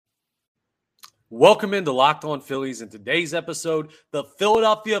Welcome into Locked On Phillies. In today's episode, the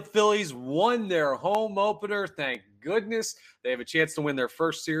Philadelphia Phillies won their home opener. Thank goodness. They have a chance to win their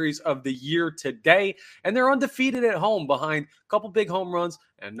first series of the year today, and they're undefeated at home behind a couple big home runs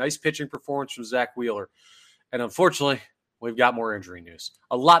and a nice pitching performance from Zack Wheeler. And unfortunately, we've got more injury news.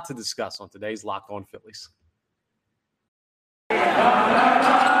 A lot to discuss on today's Locked On Phillies.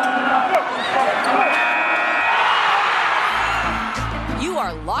 You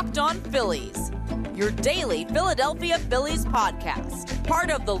are Locked On Phillies, your daily Philadelphia Phillies podcast.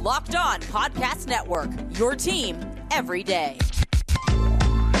 Part of the Locked On Podcast Network, your team every day.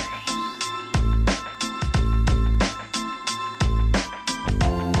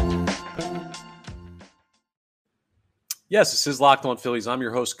 Yes, this is Locked On Phillies. I'm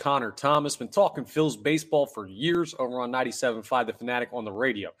your host, Connor Thomas. Been talking Phils baseball for years over on 97.5 The Fanatic on the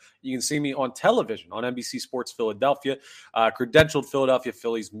radio. You can see me on television on NBC Sports Philadelphia, credentialed Philadelphia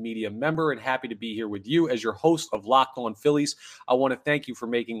Phillies media member, and happy to be here with you as your host of Locked On Phillies. I want to thank you for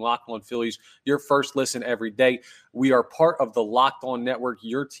making Locked On Phillies your first listen every day. We are part of the Locked On Network,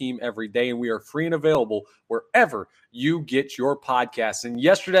 your team every day, and we are free and available wherever you get your podcasts. And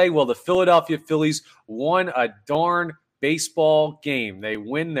yesterday, the Philadelphia Phillies won a darn baseball game. They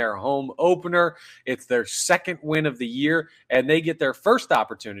win their home opener. It's their second win of the year, and they get their first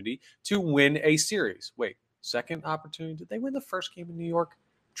opportunity to win a series. Wait, second opportunity? Did they win the first game in New York?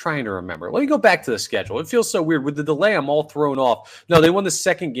 Trying to remember. Let me go back to the schedule. It feels so weird. With the delay, I'm all thrown off. No, they won the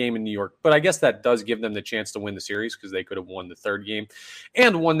second game in New York, but I guess that does give them the chance to win the series because they could have won the third game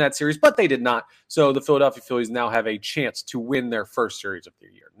and won that series, but they did not. So the Philadelphia Phillies now have a chance to win their first series of the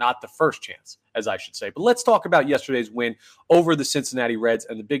year. Not the first chance, as I should say. But let's talk about yesterday's win over the Cincinnati Reds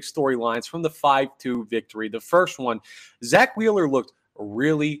and the big storylines from the 5-2 victory. The first one, Zack Wheeler looked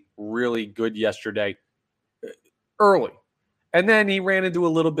really, really good yesterday early. And then he ran into a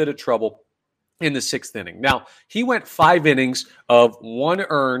little bit of trouble in the sixth inning. Now, he went 5 innings of 1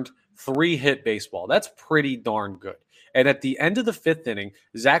 earned, 3 hit baseball. That's pretty darn good. And at the end of the 5th inning,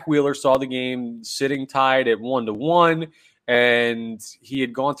 Zack Wheeler saw the game sitting tied at 1-1, and he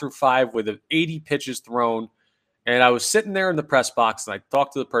had gone through 5 with 80 pitches thrown. And I was sitting there in the press box, and I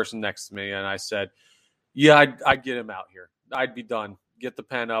talked to the person next to me, and I said, yeah, I'd get him out here. I'd be done. Get the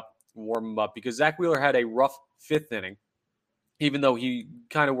pen up, warm him up, because Zack Wheeler had a rough 5th inning, even though he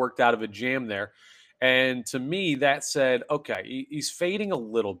kind of worked out of a jam there. And to me, that said, okay, he's fading a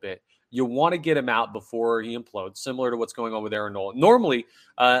little bit. You want to get him out before he implodes, similar to what's going on with Aaron Nola. Normally,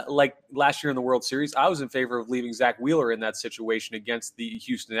 like last year in the World Series, I was in favor of leaving Zack Wheeler in that situation against the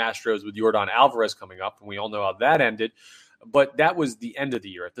Houston Astros with Yordan Alvarez coming up, and we all know how that ended. But that was the end of the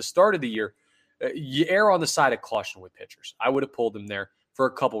year. At the start of the year, you err on the side of caution with pitchers. I would have pulled him there for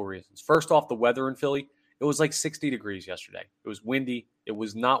a couple of reasons. First off, the weather in Philly. It was like 60 degrees yesterday. It was windy. It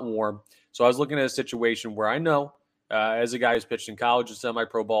was not warm. So I was looking at a situation where I know, as a guy who's pitched in college and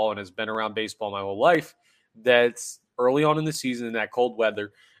semi-pro ball and has been around baseball my whole life, that's early on in the season in that cold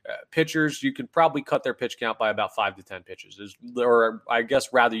weather, pitchers, you can probably cut their pitch count by about 5 to 10 pitches. Or I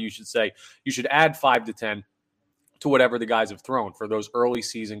guess rather you should say you should add 5 to 10 to whatever the guys have thrown for those early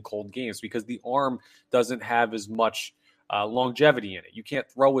season cold games because the arm doesn't have as much longevity in it. You can't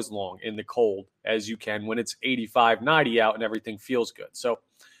throw as long in the cold as you can when it's 85, 90 out and everything feels good. So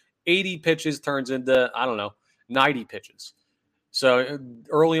 80 pitches turns into, 90 pitches. So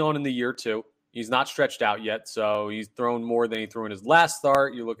early on in the year too, he's not stretched out yet. So he's thrown more than he threw in his last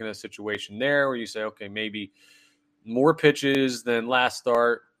start. You're looking at a situation there where you say, okay, maybe more pitches than last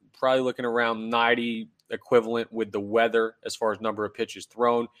start, probably looking around 90 equivalent with the weather as far as number of pitches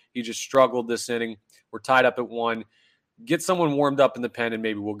thrown. He just struggled this inning. We're tied up at 1. Get someone warmed up in the pen, and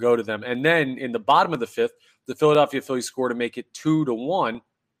maybe we'll go to them. And then in the bottom of the 5th, the Philadelphia Phillies score to make it 2-1.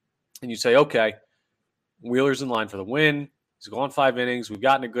 And you say, okay, Wheeler's in line for the win. He's gone 5 innings. We've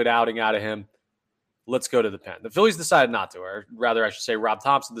gotten a good outing out of him. Let's go to the pen. The Phillies decided not to, or rather I should say Rob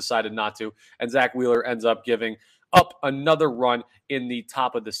Thompson decided not to, and Zack Wheeler ends up giving up another run in the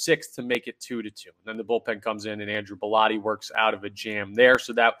top of the 6th to make it 2-2. And then the bullpen comes in, and Andrew Bellotti works out of a jam there.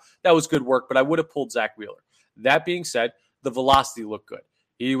 So that was good work, but I would have pulled Zack Wheeler. That being said, the velocity looked good.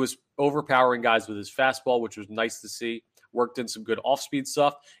 He was overpowering guys with his fastball, which was nice to see. Worked in some good off-speed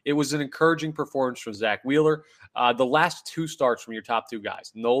stuff. It was an encouraging performance from Zack Wheeler. The last 2 starts from your top 2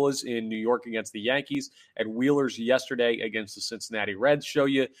 guys, Nola's in New York against the Yankees and Wheeler's yesterday against the Cincinnati Reds, show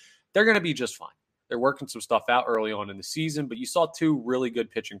you they're going to be just fine. They're working some stuff out early on in the season, but you saw 2 really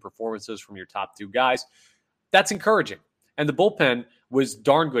good pitching performances from your top 2 guys. That's encouraging. And the bullpen was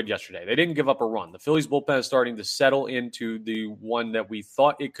darn good yesterday. They didn't give up a run. The Phillies bullpen is starting to settle into the one that we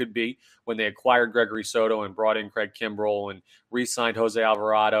thought it could be when they acquired Gregory Soto and brought in Craig Kimbrell and re-signed Jose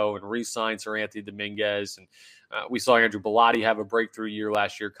Alvarado and re-signed Cincinnati Dominguez. And we saw Andrew Bellotti have a breakthrough year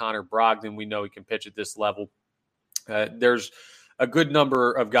last year. Connor Brogdon, we know he can pitch at this level. There's a good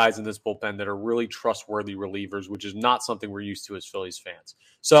number of guys in this bullpen that are really trustworthy relievers, which is not something we're used to as Phillies fans.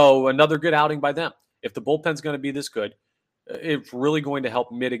 So another good outing by them. If the bullpen's going to be this good, it's really going to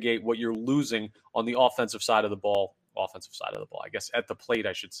help mitigate what you're losing on the offensive side of the ball, I guess, at the plate,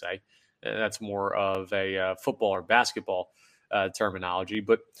 I should say. That's more of a football or basketball terminology,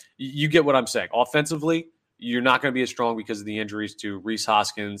 but you get what I'm saying. Offensively, you're not going to be as strong because of the injuries to Rhys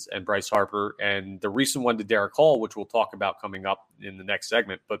Hoskins and Bryce Harper and the recent one to Darick Hall, which we'll talk about coming up in the next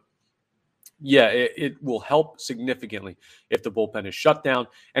segment. But yeah, it will help significantly if the bullpen is shut down.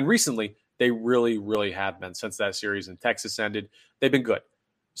 And recently, they really, really have been since that series in Texas ended. They've been good.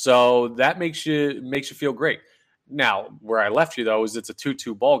 So that makes you feel great. Now, where I left you, though, is it's a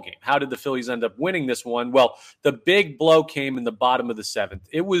 2-2 ball game. How did the Phillies end up winning this one? Well, the big blow came in the bottom of the seventh.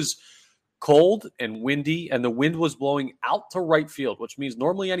 It was cold and windy, and the wind was blowing out to right field, which means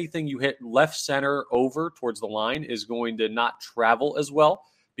normally anything you hit left center over towards the line is going to not travel as well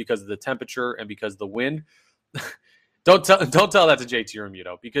because of the temperature and because of the wind. Don't tell that to JT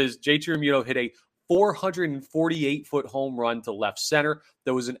Realmuto, because JT Realmuto hit a 448-foot home run to left center.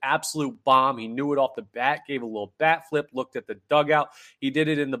 There was an absolute bomb. He knew it off the bat, gave a little bat flip, looked at the dugout. He did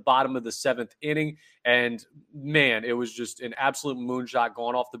it in the bottom of the seventh inning, and man, it was just an absolute moonshot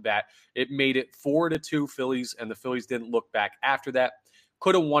going off the bat. It made it 4-2 Phillies, and the Phillies didn't look back after that.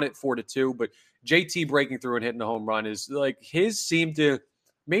 Could have won it 4-2, but JT breaking through and hitting a home run is like his seemed to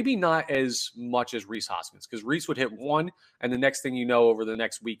maybe not as much as Rhys Hoskins, because Rhys would hit one, and the next thing you know, over the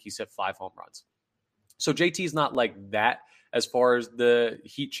next week, he's hit 5 home runs. So JT's not like that as far as the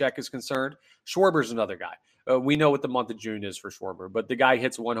heat check is concerned. Schwarber's another guy. We know what the month of June is for Schwarber, but the guy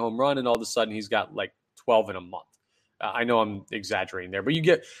hits 1 home run, and all of a sudden he's got like 12 in a month. I know I'm exaggerating there, but you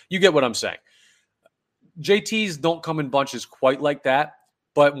get what I'm saying. JT's don't come in bunches quite like that.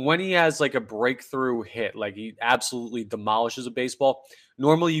 But when he has like a breakthrough hit, like he absolutely demolishes a baseball,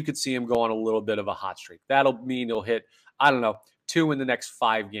 normally you could see him go on a little bit of a hot streak. That'll mean he'll hit, 2 in the next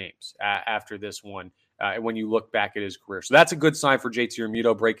 5 games after this one when you look back at his career. So that's a good sign for JT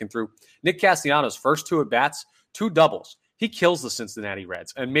Realmuto breaking through. Nick Castellanos, first 2 at-bats, 2 doubles. He kills the Cincinnati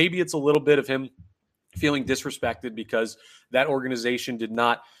Reds. And maybe it's a little bit of him feeling disrespected because that organization did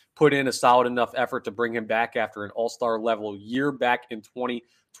not put in a solid enough effort to bring him back after an all-star level year back in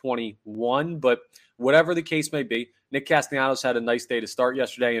 2021. But whatever the case may be, Nick Castellanos had a nice day to start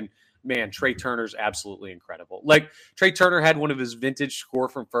yesterday. And man, Trey Turner's absolutely incredible. Like, Trey Turner had one of his vintage score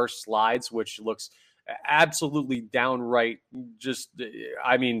from first slides, which looks absolutely downright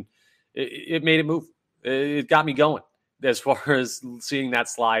it made it move. It got me going as far as seeing that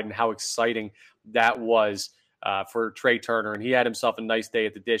slide and how exciting that was for Trey Turner, and he had himself a nice day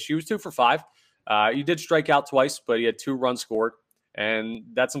at the dish. He was 2 for 5. He did strike out twice, but he had 2 runs scored, and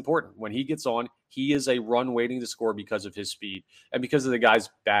that's important. When he gets on, he is a run waiting to score because of his speed and because of the guys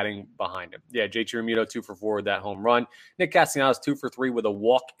batting behind him. Yeah, JT Realmuto 2 for 4 with that home run. Nick Castellanos 2 for 3 with a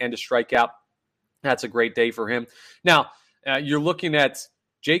walk and a strikeout. That's a great day for him. Now, you're looking at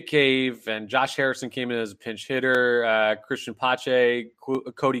Jake Cave and Josh Harrison came in as a pinch hitter, Christian Pache,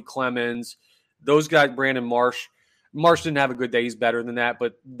 Cody Clemens, those guys, Brandon Marsh. Marsh didn't have a good day. He's better than that.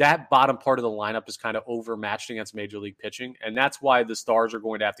 But that bottom part of the lineup is kind of overmatched against Major League pitching. And that's why the Stars are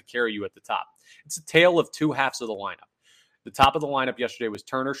going to have to carry you at the top. It's a tale of 2 halves of the lineup. The top of the lineup yesterday was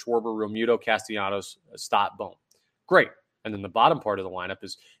Turner, Schwarber, Realmuto, Castellanos, Stott, Bohm. Great. And then the bottom part of the lineup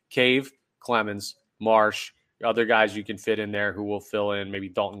is Cave, Clemens, Marsh, other guys you can fit in there who will fill in, maybe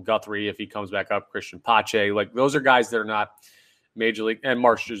Dalton Guthrie if he comes back up, Christian Pache. Like, those are guys that are not Major League, and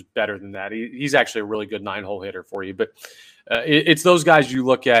Marsh is better than that. He's actually a really good 9-hole hitter for you. But it's those guys you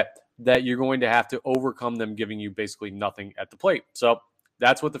look at that you're going to have to overcome them giving you basically nothing at the plate. So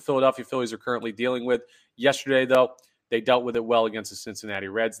that's what the Philadelphia Phillies are currently dealing with. Yesterday, though, they dealt with it well against the Cincinnati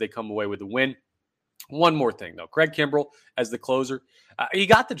Reds. They come away with the win. One more thing, though. Craig Kimbrell as the closer. He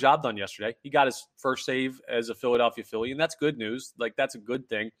got the job done yesterday. He got his first save as a Philadelphia Philly, and that's good news. Like, that's a good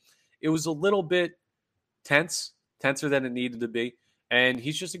thing. It was a little bit tenser than it needed to be. And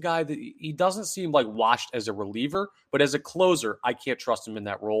he's just a guy that he doesn't seem like washed as a reliever, but as a closer, I can't trust him in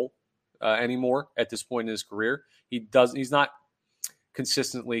that role anymore at this point in his career. He's not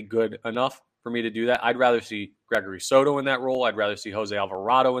consistently good enough for me to do that. I'd rather see Gregory Soto in that role. I'd rather see Jose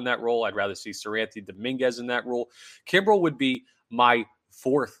Alvarado in that role. I'd rather see Cincinnati Dominguez in that role. Kimbrell would be my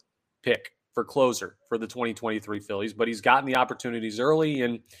 4th pick for closer for the 2023 Phillies, but he's gotten the opportunities early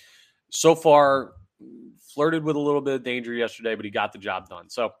and so far flirted with a little bit of danger yesterday, but he got the job done.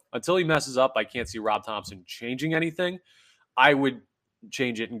 So until he messes up, I can't see Rob Thompson changing anything. I would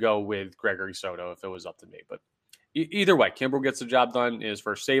change it and go with Gregory Soto if it was up to me. But either way, Kimbrel gets the job done in his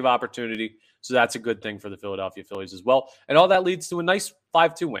first save opportunity. So that's a good thing for the Philadelphia Phillies as well. And all that leads to a nice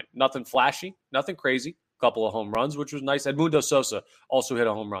 5-2 win. Nothing flashy, nothing crazy. A couple of home runs, which was nice. Edmundo Sosa also hit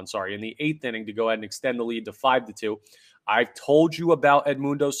a home run, in the 8th inning to go ahead and extend the lead to 5-2. I've told you about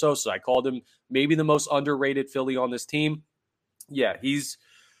Edmundo Sosa. I called him maybe the most underrated Philly on this team. Yeah, he's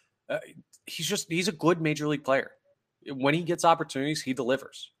a good major league player. When he gets opportunities, he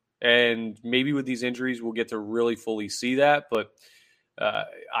delivers. And maybe with these injuries, we'll get to really fully see that. But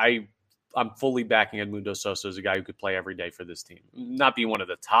I'm fully backing Edmundo Sosa as a guy who could play every day for this team. Not be one of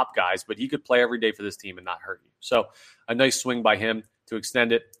the top guys, but he could play every day for this team and not hurt you. So a nice swing by him to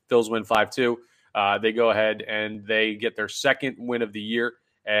extend it. Phils win 5-2. They go ahead and they get their second win of the year.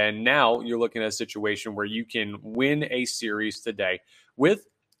 And now you're looking at a situation where you can win a series today with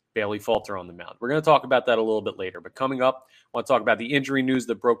Bailey Falter on the mound. We're going to talk about that a little bit later. But coming up, I want to talk about the injury news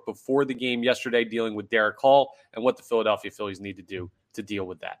that broke before the game yesterday dealing with Darick Hall and what the Philadelphia Phillies need to do to deal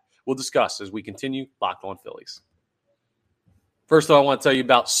with that. We'll discuss as we continue Locked On Phillies. First of all, I want to tell you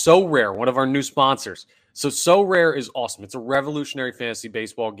about So Rare, one of our new sponsors. So Rare is awesome. It's a revolutionary fantasy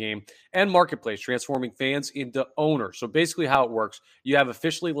baseball game and marketplace transforming fans into owners. So basically how it works, you have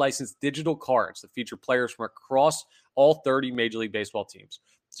officially licensed digital cards that feature players from across all 30 Major League Baseball teams.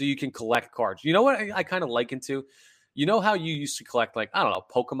 So you can collect cards. You know what I kind of liken to? You know how you used to collect,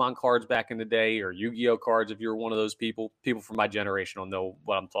 Pokemon cards back in the day or Yu-Gi-Oh cards if you were one of those people? People from my generation will know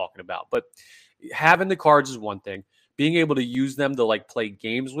what I'm talking about. But having the cards is one thing. Being able to use them to play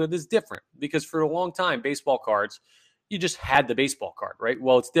games with is different because for a long time, baseball cards, you just had the baseball card, right?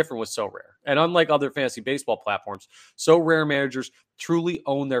 Well, it's different with So Rare. And unlike other fantasy baseball platforms, So Rare managers truly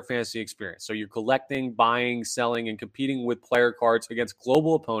own their fantasy experience. So you're collecting, buying, selling, and competing with player cards against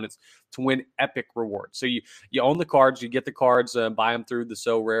global opponents to win epic rewards. So you own the cards, you get the cards, buy them through the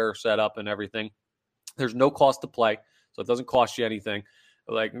So Rare setup and everything. There's no cost to play, so it doesn't cost you anything.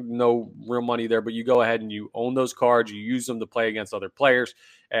 No real money there, but you go ahead and you own those cards, you use them to play against other players,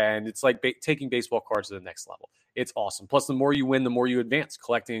 and it's like taking baseball cards to the next level. It's awesome. Plus, the more you win, the more you advance,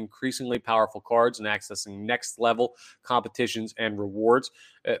 collecting increasingly powerful cards and accessing next level competitions and rewards.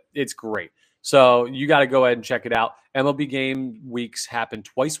 It's great. So you got to go ahead and check it out. MLB game weeks happen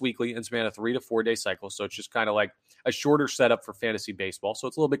twice weekly and span a 3 to 4 day cycle. So it's just kind of like a shorter setup for fantasy baseball. So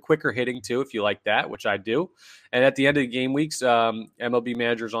it's a little bit quicker hitting too, if you like that, which I do. And at the end of the game weeks, MLB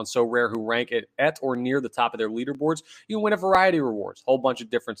managers on So Rare who rank it at or near the top of their leaderboards, you can win a variety of rewards, whole bunch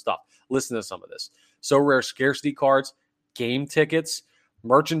of different stuff. Listen to some of this. So Rare scarcity cards, game tickets,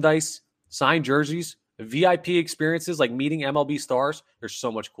 merchandise, signed jerseys, VIP experiences like meeting MLB stars. There's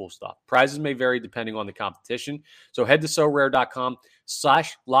so much cool stuff. Prizes may vary depending on the competition. So head to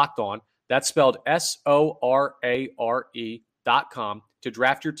sorare.com/lockedon. That's spelled SORARE.com to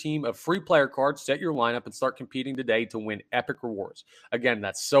draft your team of free player cards, set your lineup, and start competing today to win epic rewards. Again,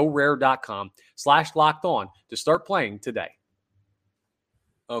 that's sorare.com/lockedon to start playing today.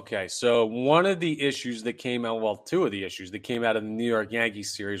 Okay, so one of the issues that came out, two of the issues that came out of the New York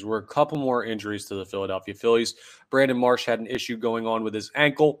Yankees series were a couple more injuries to the Philadelphia Phillies. Brandon Marsh had an issue going on with his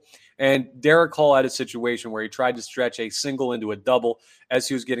ankle, and Darick Hall had a situation where he tried to stretch a single into a double. As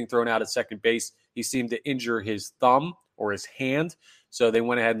he was getting thrown out at second base, he seemed to injure his thumb or his hand, so they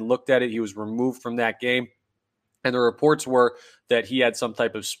went ahead and looked at it. He was removed from that game. And the reports were that he had some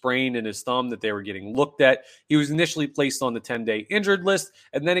type of sprain in his thumb that they were getting looked at. He was initially placed on the 10-day injured list,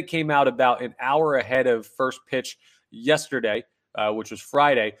 and then it came out about an hour ahead of first pitch yesterday, which was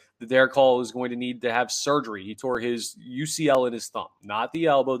Friday, that Darick Hall is going to need to have surgery. He tore his UCL in his thumb, not the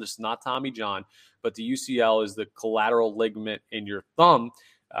elbow. This is not Tommy John, but the UCL is the collateral ligament in your thumb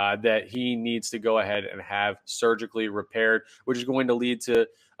that he needs to go ahead and have surgically repaired, which is going to lead to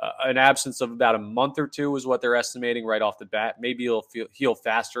an absence of about a month or two is what they're estimating right off the bat. Maybe he'll heal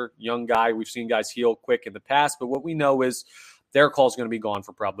faster. Young guy. We've seen guys heal quick in the past, but what we know is Darick Hall is going to be gone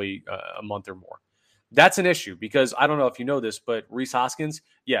for probably a month or more. That's an issue because I don't know if you know this, but Rhys Hoskins,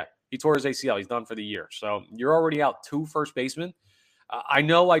 he tore his ACL. He's done for the year. So you're already out 2 first basemen. I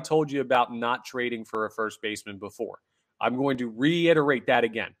know I told you about not trading for a first baseman before. I'm going to reiterate that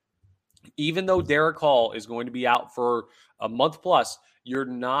again. Even though Darick Hall is going to be out for a month plus, you're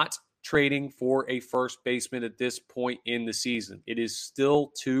not trading for a first baseman at this point in the season. It is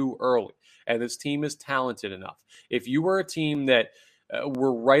still too early, and this team is talented enough. If you were a team that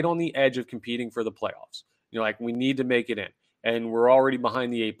were right on the edge of competing for the playoffs, we need to make it in. and we're already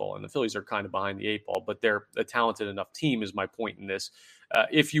behind the 8 ball. And the Phillies are kind of behind the 8 ball, but they're a talented enough team is my point in this.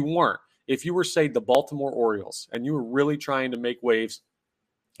 If you were, say, the Baltimore Orioles, and you were really trying to make waves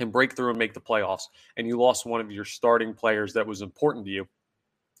and break through and make the playoffs, and you lost one of your starting players that was important to you,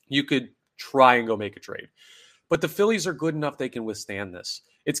 you could try and go make a trade. But the Phillies are good enough they can withstand this.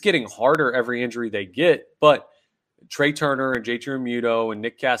 It's getting harder every injury they get, but Trey Turner and JT Realmuto and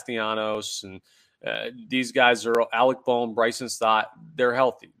Nick Castellanos and these guys are Alec Bohm, Bryson Stott. They're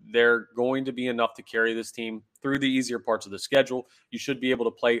healthy. They're going to be enough to carry this team through the easier parts of the schedule. You should be able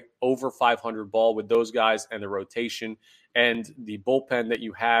to play over 500 ball with those guys and the rotation and the bullpen that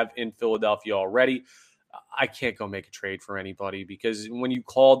you have in Philadelphia already. I can't go make a trade for anybody, because when you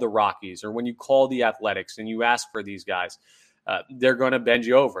call the Rockies or when you call the Athletics and you ask for these guys, they're going to bend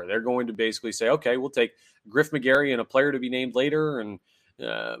you over. They're going to basically say, okay, we'll take Griff McGarry and a player to be named later and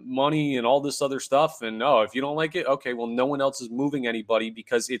money and all this other stuff. And if you don't like it, okay, well, no one else is moving anybody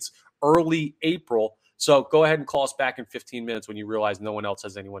because it's early April. So go ahead and call us back in 15 minutes when you realize no one else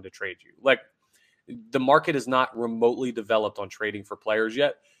has anyone to trade you. Like, the market is not remotely developed on trading for players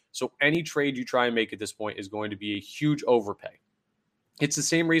yet. So any trade you try and make at this point is going to be a huge overpay. It's the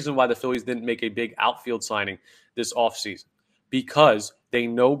same reason why the Phillies didn't make a big outfield signing this offseason, because they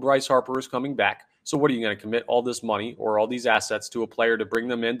know Bryce Harper is coming back. So what are you going to commit all this money or all these assets to a player to bring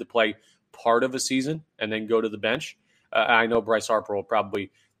them in to play part of a season and then go to the bench? I know Bryce Harper will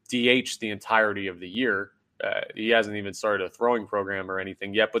probably DH the entirety of the year. He hasn't even started a throwing program or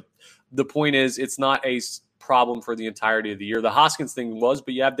anything yet. But the point is, it's not a problem for the entirety of the year. The Hoskins thing was,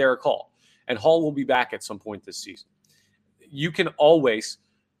 but you have Darick Hall. And Hall will be back at some point this season. You can always,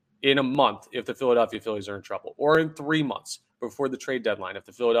 in a month, if the Philadelphia Phillies are in trouble, or in 3 months before the trade deadline, if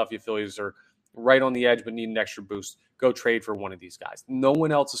the Philadelphia Phillies are right on the edge but need an extra boost, go trade for one of these guys. No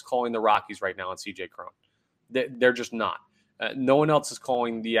one else is calling the Rockies right now on CJ Cron. They're just not. No one else is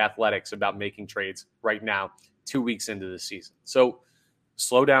calling the Athletics about making trades right now, 2 weeks into the season. So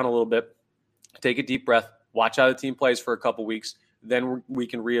slow down a little bit, take a deep breath, watch how the team plays for a couple weeks, then we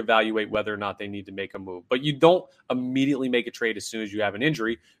can reevaluate whether or not they need to make a move. But you don't immediately make a trade as soon as you have an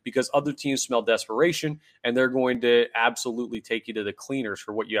injury, because other teams smell desperation, and they're going to absolutely take you to the cleaners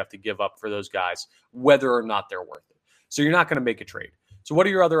for what you have to give up for those guys, whether or not they're worth it. So you're not going to make a trade. So what are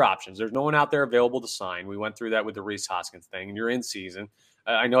your other options? There's no one out there available to sign. We went through that with the Rhys Hoskins thing, and you're in season.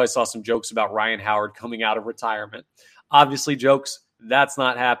 I know I saw some jokes about Ryan Howard coming out of retirement. Obviously, jokes, that's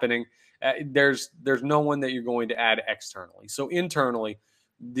not happening. There's no one that you're going to add externally. So internally,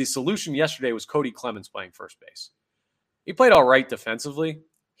 the solution yesterday was Cody Clemens playing first base. He played all right defensively.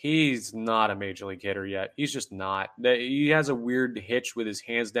 He's not a major league hitter yet. He's just not. He has a weird hitch with his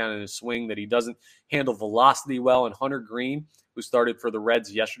hands down in his swing that he doesn't handle velocity well. And Hunter Green, who started for the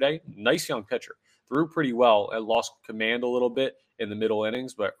Reds yesterday, nice young pitcher, threw pretty well and lost command a little bit in the middle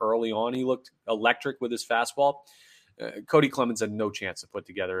innings, but early on he looked electric with his fastball. Cody Clemens had no chance to put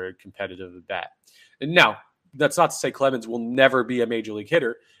together a competitive bat. And now, that's not to say Clemens will never be a major league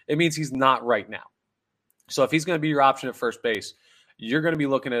hitter. It means he's not right now. So if he's going to be your option at first base, you're going to be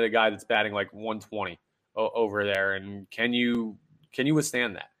looking at a guy that's batting like 120 over there. And can you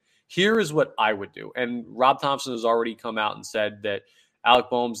withstand that? Here is what I would do. And Rob Thompson has already come out and said that Alec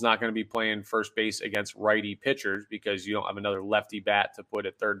Bohm's not going to be playing first base against righty pitchers because you don't have another lefty bat to put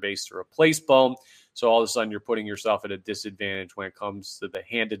at third base to replace Bohm. So all of a sudden you're putting yourself at a disadvantage when it comes to the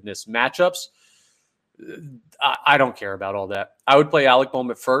handedness matchups. I don't care about all that. I would play Alec Bohm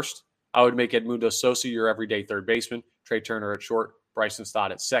at first. I would make Edmundo Sosa your everyday third baseman, Trey Turner at short, Bryson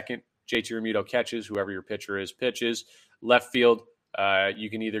Stott at second, JT Realmuto catches, whoever your pitcher is pitches. Left field, you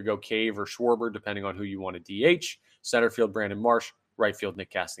can either go Cave or Schwarber, depending on who you want to DH. Center field, Brandon Marsh. Right field, Nick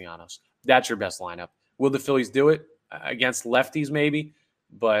Castellanos. That's your best lineup. Will the Phillies do it against lefties? Maybe,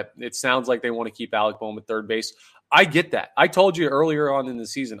 but it sounds like they want to keep Alec Bohm at third base. I get that. I told you earlier on in the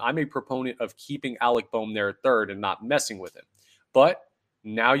season, I'm a proponent of keeping Alec Bohm there at third and not messing with him. But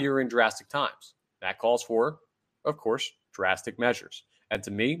now you're in drastic times. That calls for, of course, drastic measures. And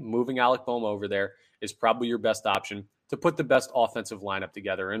to me, moving Alec Bohm over there is probably your best option to put the best offensive lineup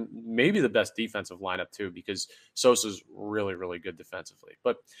together, and maybe the best defensive lineup too, because Sosa's really, really good defensively.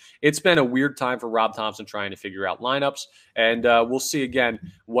 But it's been a weird time for Rob Thompson trying to figure out lineups, and we'll see again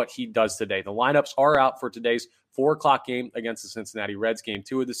what he does today. The lineups are out for today's 4 o'clock game against the Cincinnati Reds, game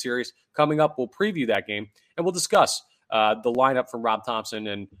 2 of the series. Coming up, we'll preview that game, and we'll discuss the lineup from Rob Thompson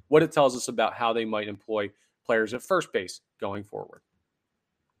and what it tells us about how they might employ players at first base going forward.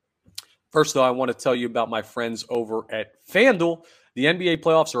 First, though, I want to tell you about my friends over at FanDuel. The NBA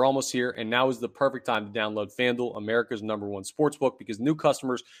playoffs are almost here, and now is the perfect time to download FanDuel, America's #1 sportsbook, because new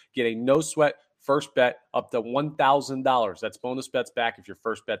customers get a no-sweat First bet up to $1,000. That's bonus bets back if your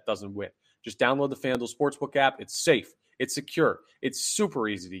first bet doesn't win. Just download the FanDuel Sportsbook app. It's safe. It's secure. It's super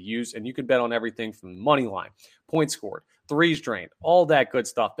easy to use, and you can bet on everything from money line, points scored, threes drained, all that good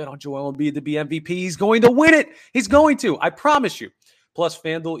stuff. Bet on Joel Embiid to be MVP. He's going to win it. He's going to. I promise you. Plus,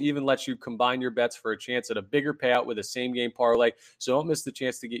 FanDuel even lets you combine your bets for a chance at a bigger payout with a same-game parlay. So don't miss the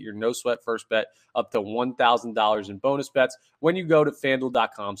chance to get your no-sweat first bet up to $1,000 in bonus bets when you go to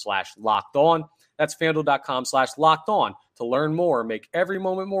FanDuel.com/LockedOn. That's FanDuel.com/LockedOn to learn more. Make every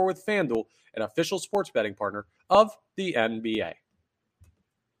moment more with FanDuel, an official sports betting partner of the NBA.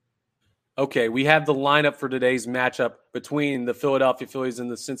 Okay, we have the lineup for today's matchup between the Philadelphia Phillies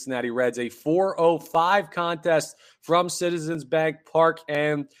and the Cincinnati Reds, a 4:05 contest from Citizens Bank Park.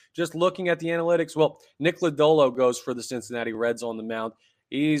 And just looking at the analytics, well, Nick Lodolo goes for the Cincinnati Reds on the mound.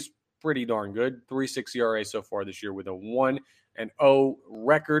 He's pretty darn good, 3.6 ERA so far this year with a 1-0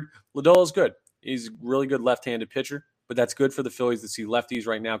 record. Lodolo's good. He's a really good left-handed pitcher, but that's good for the Phillies to see lefties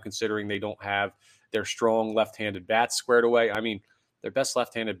right now, considering they don't have their strong left-handed bats squared away. I mean, their best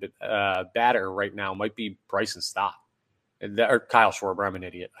left-handed batter right now might be Bryson Stott. Or Kyle Schwarber. I'm an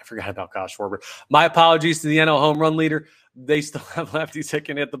idiot. I forgot about Kyle Schwarber. My apologies to the NL home run leader. They still have lefties that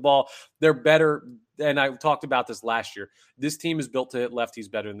can hit the ball. They're better, and I talked about this last year. This team is built to hit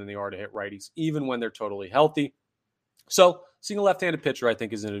lefties better than they are to hit righties, even when they're totally healthy. So seeing a left-handed pitcher, I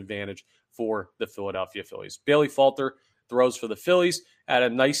think, is an advantage for the Philadelphia Phillies. Bailey Falter throws for the Phillies. Had a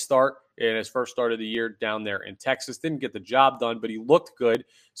nice start in his first start of the year down there in Texas. Didn't get the job done, but he looked good.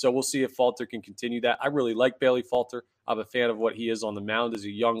 So we'll see if Falter can continue that. I really like Bailey Falter. I'm a fan of what he is on the mound as a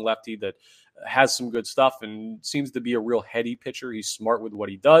young lefty that has some good stuff and seems to be a real heady pitcher. He's smart with what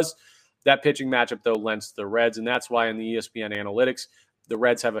he does. That pitching matchup, though, lends to the Reds, and that's why in the ESPN analytics, the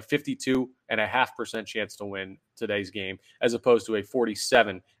Reds have a 52.5% chance to win today's game, as opposed to a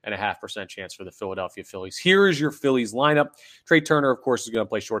 47.5% chance for the Philadelphia Phillies. Here is your Phillies lineup. Trey Turner, of course, is going to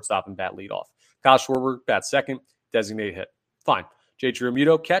play shortstop and bat leadoff. Kyle Schwarber, bat second, designated hit. Fine. J.T.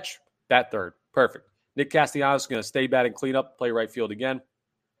 Realmuto, catch, bat third. Perfect. Nick Castellanos is going to stay batting cleanup, play right field again.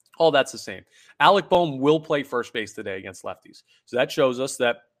 All that's the same. Alec Bohm will play first base today against lefties. So that shows us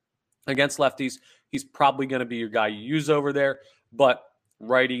that against lefties, he's probably going to be your guy you use over there. But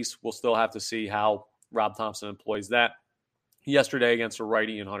righties, we'll still have to see how Rob Thompson employs that. Yesterday against a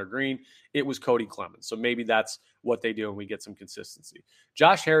righty in Hunter Green, it was Cody Clemens. So maybe that's what they do and we get some consistency.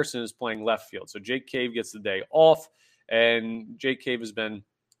 Josh Harrison is playing left field. So Jake Cave gets the day off. And Jake Cave has been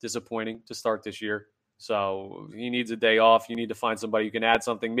disappointing to start this year. So he needs a day off. You need to find somebody who can add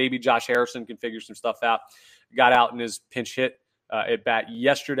something. Maybe Josh Harrison can figure some stuff out. Got out in his pinch hit at bat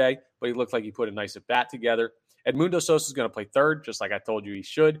yesterday, but he looked like he put a nice at bat together. Edmundo Sosa is going to play third, just like I told you he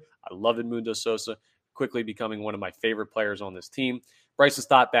should. I love Edmundo Sosa, quickly becoming one of my favorite players on this team. Bryson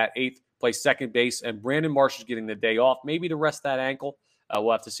Stott, bat eighth, plays second base, and Brandon Marsh is getting the day off, maybe to rest that ankle.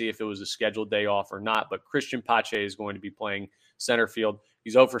 We'll have to see if it was a scheduled day off or not, but Christian Pache is going to be playing center field.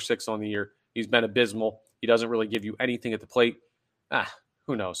 He's 0 for 6 on the year. He's been abysmal. He doesn't really give you anything at the plate.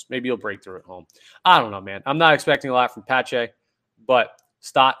 Who knows? Maybe he'll break through at home. I don't know, man. I'm not expecting a lot from Pache, but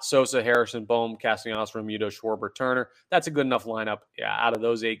Stott, Sosa, Harrison, Bohm, Castellanos, Realmuto, Schwarber, Turner. That's a good enough lineup out of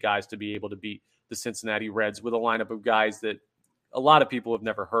those 8 guys to be able to beat the Cincinnati Reds with a lineup of guys that a lot of people have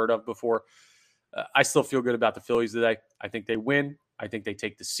never heard of before. I still feel good about the Phillies today. I think they win. I think they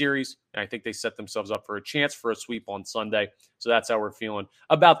take the series, and I think they set themselves up for a chance for a sweep on Sunday. So that's how we're feeling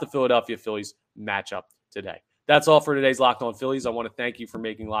about the Philadelphia Phillies matchup today. That's all for today's Locked On Phillies. I want to thank you for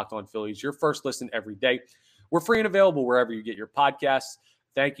making Locked On Phillies your first listen every day. We're free and available wherever you get your podcasts.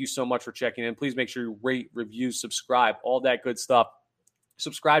 Thank you so much for checking in. Please make sure you rate, review, subscribe, all that good stuff.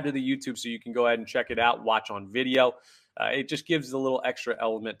 Subscribe to the YouTube so you can go ahead and check it out, watch on video. It just gives a little extra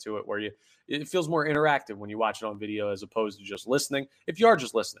element to it where it feels more interactive when you watch it on video as opposed to just listening. If you are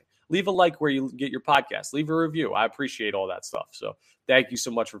just listening, leave a like where you get your podcast. Leave a review. I appreciate all that stuff. So thank you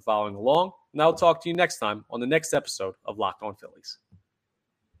so much for following along. And I'll talk to you next time on the next episode of Locked On Phillies.